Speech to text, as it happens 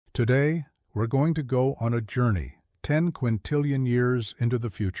Today, we're going to go on a journey 10 quintillion years into the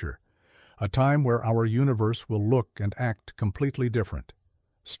future, a time where our universe will look and act completely different.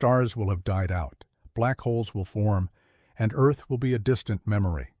 Stars will have died out, black holes will form, and Earth will be a distant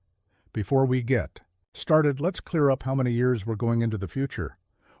memory. Before we get started, let's clear up how many years we're going into the future.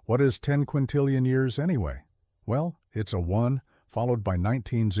 What is 10 quintillion years anyway? Well, it's a 1 followed by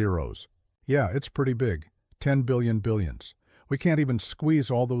 19 zeros. Yeah, it's pretty big. 10 billion billions. We can't even squeeze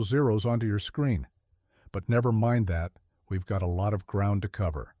all those zeros onto your screen. But never mind that, we've got a lot of ground to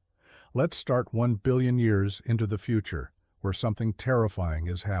cover. Let's start 1 billion years into the future, where something terrifying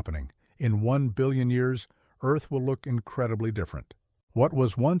is happening. In 1 billion years, Earth will look incredibly different. What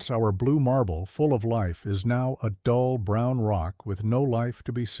was once our blue marble full of life is now a dull brown rock with no life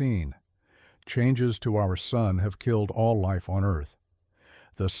to be seen. Changes to our sun have killed all life on Earth.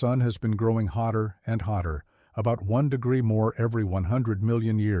 The sun has been growing hotter and hotter, about 1 degree more every 100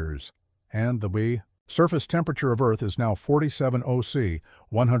 million years, and the surface temperature of Earth is now 47 OC,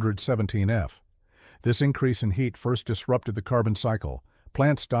 117 F. This increase in heat first disrupted the carbon cycle.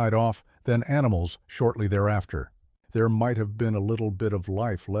 Plants died off, then animals shortly thereafter. There might have been a little bit of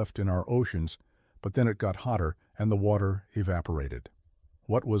life left in our oceans, but then it got hotter and the water evaporated.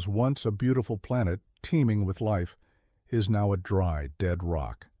 What was once a beautiful planet teeming with life is now a dry, dead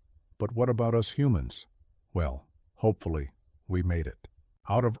rock. But what about us humans? Well, hopefully, we made it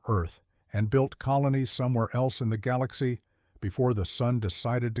out of Earth and built colonies somewhere else in the galaxy before the sun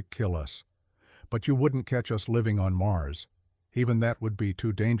decided to kill us. But you wouldn't catch us living on Mars. Even that would be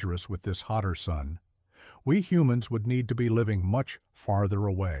too dangerous with this hotter sun. We humans would need to be living much farther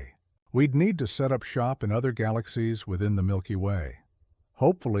away. We'd need to set up shop in other galaxies within the Milky Way.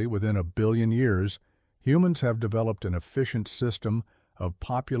 Hopefully, within 1 billion years, humans have developed an efficient system of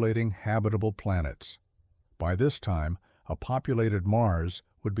populating habitable planets. By this time, a populated Mars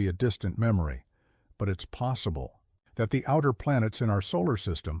would be a distant memory, but it's possible that the outer planets in our solar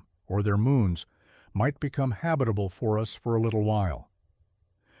system, or their moons, might become habitable for us for a little while.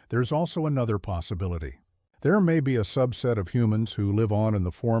 There's also another possibility. There may be a subset of humans who live on in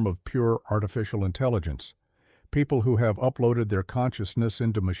the form of pure artificial intelligence, people who have uploaded their consciousness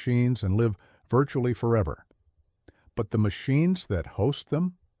into machines and live virtually forever. But the machines that host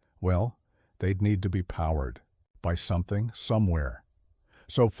them, well, they'd need to be powered by something, somewhere.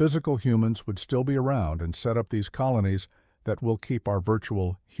 So physical humans would still be around and set up these colonies that will keep our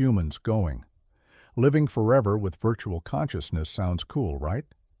virtual humans going. Living forever with virtual consciousness sounds cool, right?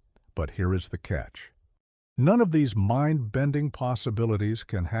 But here is the catch. None of these mind-bending possibilities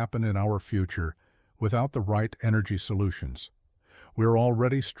can happen in our future without the right energy solutions. We're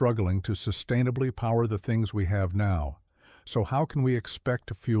already struggling to sustainably power the things we have now. So how can we expect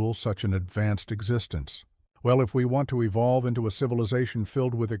to fuel such an advanced existence? Well, if we want to evolve into a civilization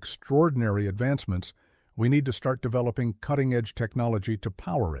filled with extraordinary advancements, we need to start developing cutting-edge technology to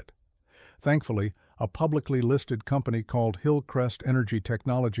power it. Thankfully, a publicly listed company called Hillcrest Energy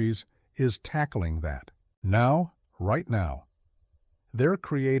Technologies is tackling that. Now, right now. They're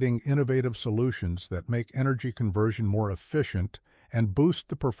creating innovative solutions that make energy conversion more efficient and boost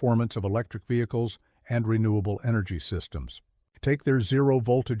the performance of electric vehicles and renewable energy systems. Take their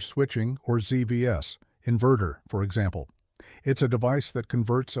zero-voltage switching, or ZVS, inverter, for example. It's a device that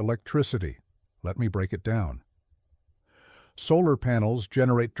converts electricity. Let me break it down. Solar panels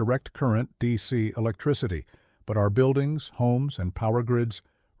generate direct current DC electricity, but our buildings, homes, and power grids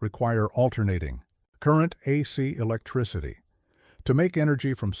require alternating current AC electricity. To make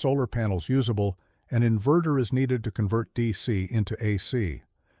energy from solar panels usable, an inverter is needed to convert DC into AC.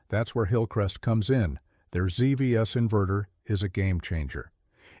 That's where Hillcrest comes in. Their ZVS inverter is a game changer.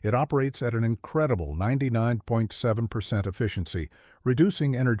 It operates at an incredible 99.7% efficiency,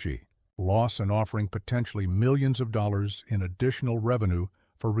 reducing energy loss and offering potentially millions of dollars in additional revenue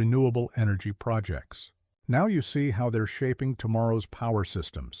for renewable energy projects. Now you see how they're shaping tomorrow's power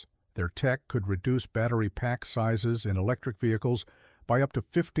systems. Their tech could reduce battery pack sizes in electric vehicles by up to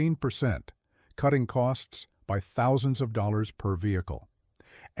 15%, cutting costs by thousands of dollars per vehicle.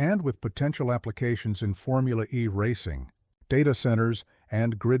 And with potential applications in Formula E racing, data centers,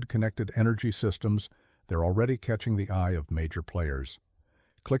 and grid-connected energy systems, they're already catching the eye of major players.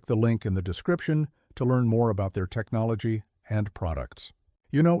 Click the link in the description to learn more about their technology and products.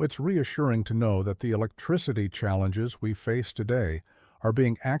 You know, it's reassuring to know that the electricity challenges we face today are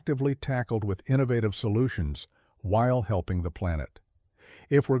being actively tackled with innovative solutions while helping the planet.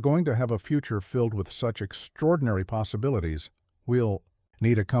 If we're going to have a future filled with such extraordinary possibilities, we'll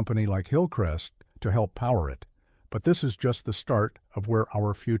need a company like Hillcrest to help power it. But this is just the start of where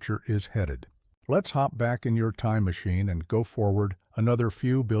our future is headed. Let's hop back in your time machine and go forward another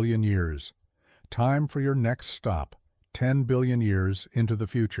few billion years. Time for your next stop, 10 billion years into the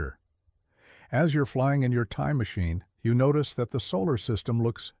future. As you're flying in your time machine, you notice that the solar system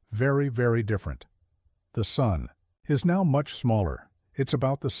looks very, very different. The Sun is now much smaller. It's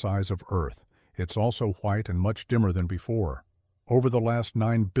about the size of Earth. It's also white and much dimmer than before. Over the last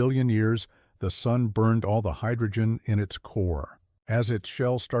 9 billion years, the Sun burned all the hydrogen in its core. As its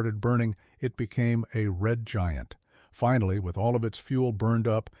shell started burning, it became a red giant. Finally, with all of its fuel burned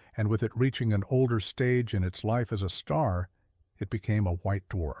up, and with it reaching an older stage in its life as a star, it became a white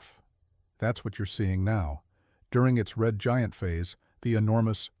dwarf. That's what you're seeing now. During its red giant phase, the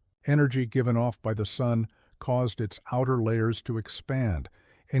enormous energy given off by the Sun caused its outer layers to expand,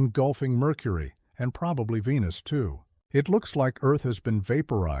 engulfing Mercury, and probably Venus too. It looks like Earth has been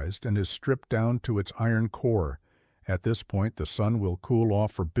vaporized and is stripped down to its iron core. At this point, the Sun will cool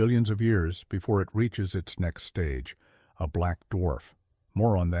off for billions of years before it reaches its next stage, a black dwarf.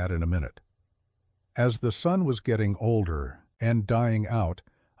 More on that in a minute. As the Sun was getting older and dying out,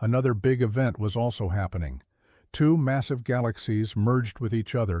 another big event was also happening. Two massive galaxies merged with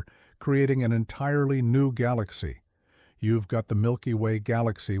each other, creating an entirely new galaxy. You've got the Milky Way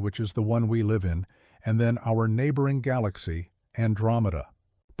galaxy, which is the one we live in, and then our neighboring galaxy, Andromeda.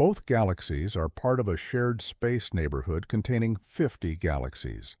 Both galaxies are part of a shared space neighborhood containing 50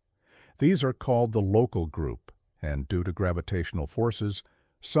 galaxies. These are called the local group, and due to gravitational forces,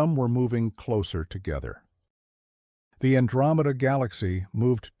 some were moving closer together. The Andromeda galaxy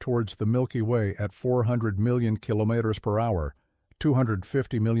moved towards the Milky Way at 400 million kilometers per hour,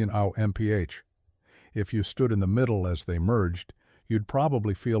 250 million mph. If you stood in the middle as they merged, you'd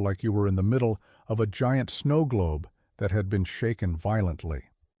probably feel like you were in the middle of a giant snow globe that had been shaken violently.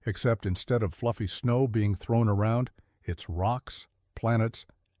 Except instead of fluffy snow being thrown around, it's rocks, planets,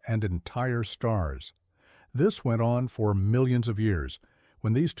 and entire stars. This went on for millions of years.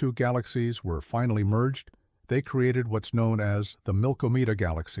 When these two galaxies were finally merged, they created what's known as the Milkomeda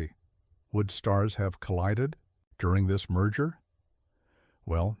galaxy. Would stars have collided during this merger?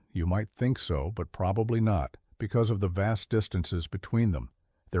 Well, you might think so, but probably not, because of the vast distances between them.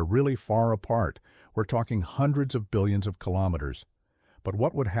 They're really far apart. We're talking hundreds of billions of kilometers. But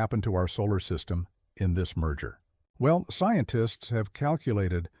what would happen to our solar system in this merger? Well, scientists have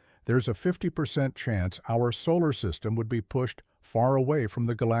calculated there's a 50% chance our solar system would be pushed far away from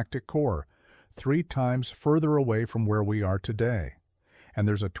the galactic core, 3 times further away from where we are today. And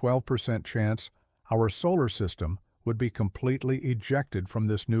there's a 12% chance our solar system would be completely ejected from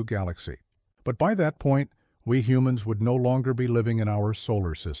this new galaxy. But by that point, we humans would no longer be living in our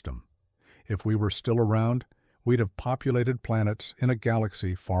solar system. If we were still around, we'd have populated planets in a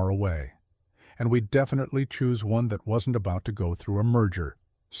galaxy far away. And we'd definitely choose one that wasn't about to go through a merger.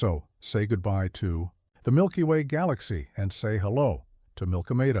 So, say goodbye to the Milky Way galaxy and say hello to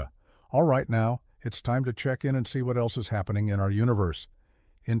Milkomeda. All right now, it's time to check in and see what else is happening in our universe.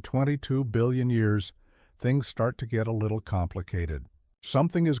 In 22 billion years, things start to get a little complicated.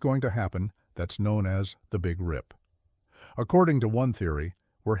 Something is going to happen that's known as the Big Rip. According to one theory,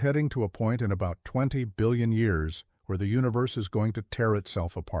 we're heading to a point in about 20 billion years where the universe is going to tear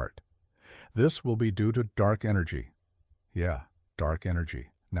itself apart. This will be due to dark energy. Yeah, dark energy.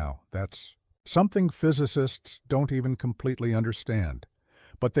 Now, that's something physicists don't even completely understand.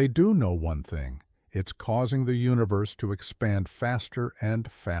 But they do know one thing. It's causing the universe to expand faster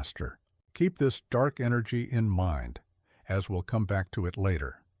and faster. Keep this dark energy in mind, as we'll come back to it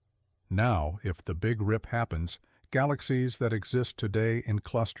later. Now, if the Big Rip happens, galaxies that exist today in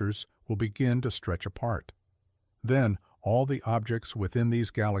clusters will begin to stretch apart. Then, all the objects within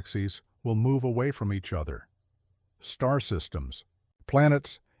these galaxies will move away from each other. Star systems,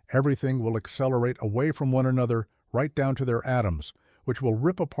 planets, everything will accelerate away from one another right down to their atoms, which will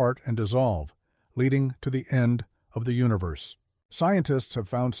rip apart and dissolve, leading to the end of the universe. Scientists have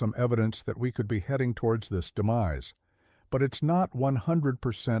found some evidence that we could be heading towards this demise, but it's not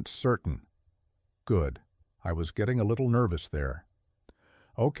 100% certain. Good. I was getting a little nervous there.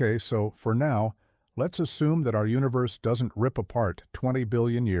 Okay, so for now, let's assume that our universe doesn't rip apart 20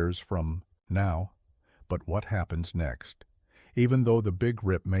 billion years from now. But what happens next? Even though the Big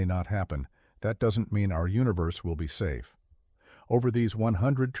Rip may not happen, that doesn't mean our universe will be safe. Over these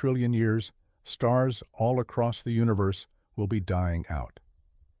 100 trillion years, stars all across the universe will be dying out.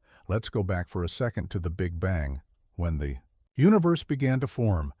 Let's go back for a second to the Big Bang, when the universe began to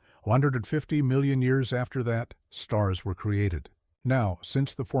form. 150 million years after that, stars were created. Now,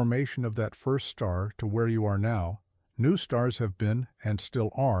 since the formation of that first star to where you are now, new stars have been, and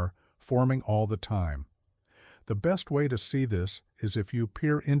still are, forming all the time. The best way to see this is if you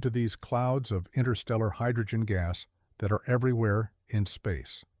peer into these clouds of interstellar hydrogen gas that are everywhere in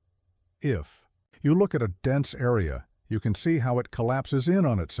space. If you look at a dense area, you can see how it collapses in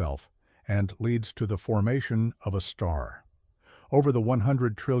on itself and leads to the formation of a star. Over the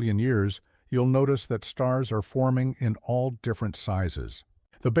 100 trillion years, you'll notice that stars are forming in all different sizes.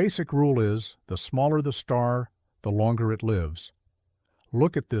 The basic rule is, the smaller the star, the longer it lives.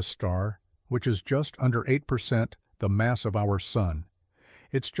 Look at this star, which is just under 8% the mass of our Sun.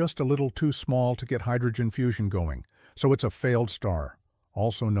 It's just a little too small to get hydrogen fusion going, so it's a failed star,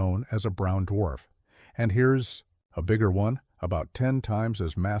 also known as a brown dwarf. And here's a bigger one, about 10 times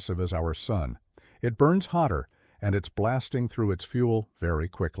as massive as our Sun. It burns hotter, and it's blasting through its fuel very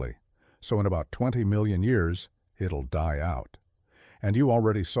quickly. So in about 20 million years, it'll die out. And you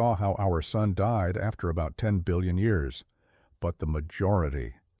already saw how our Sun died after about 10 billion years. But the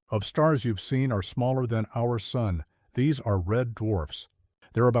majority of stars you've seen are smaller than our Sun. These are red dwarfs.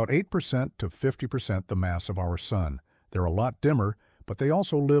 They're about 8% to 50% the mass of our Sun. They're a lot dimmer, but they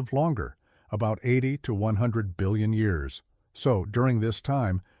also live longer, about 80 to 100 billion years. So during this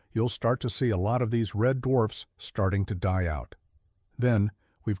time, you'll start to see a lot of these red dwarfs starting to die out. Then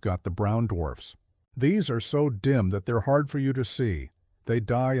we've got the brown dwarfs. These are so dim that they're hard for you to see. They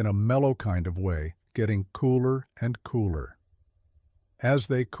die in a mellow kind of way, getting cooler and cooler. As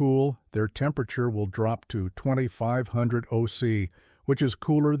they cool, their temperature will drop to 2500 OC, which is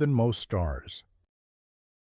cooler than most stars.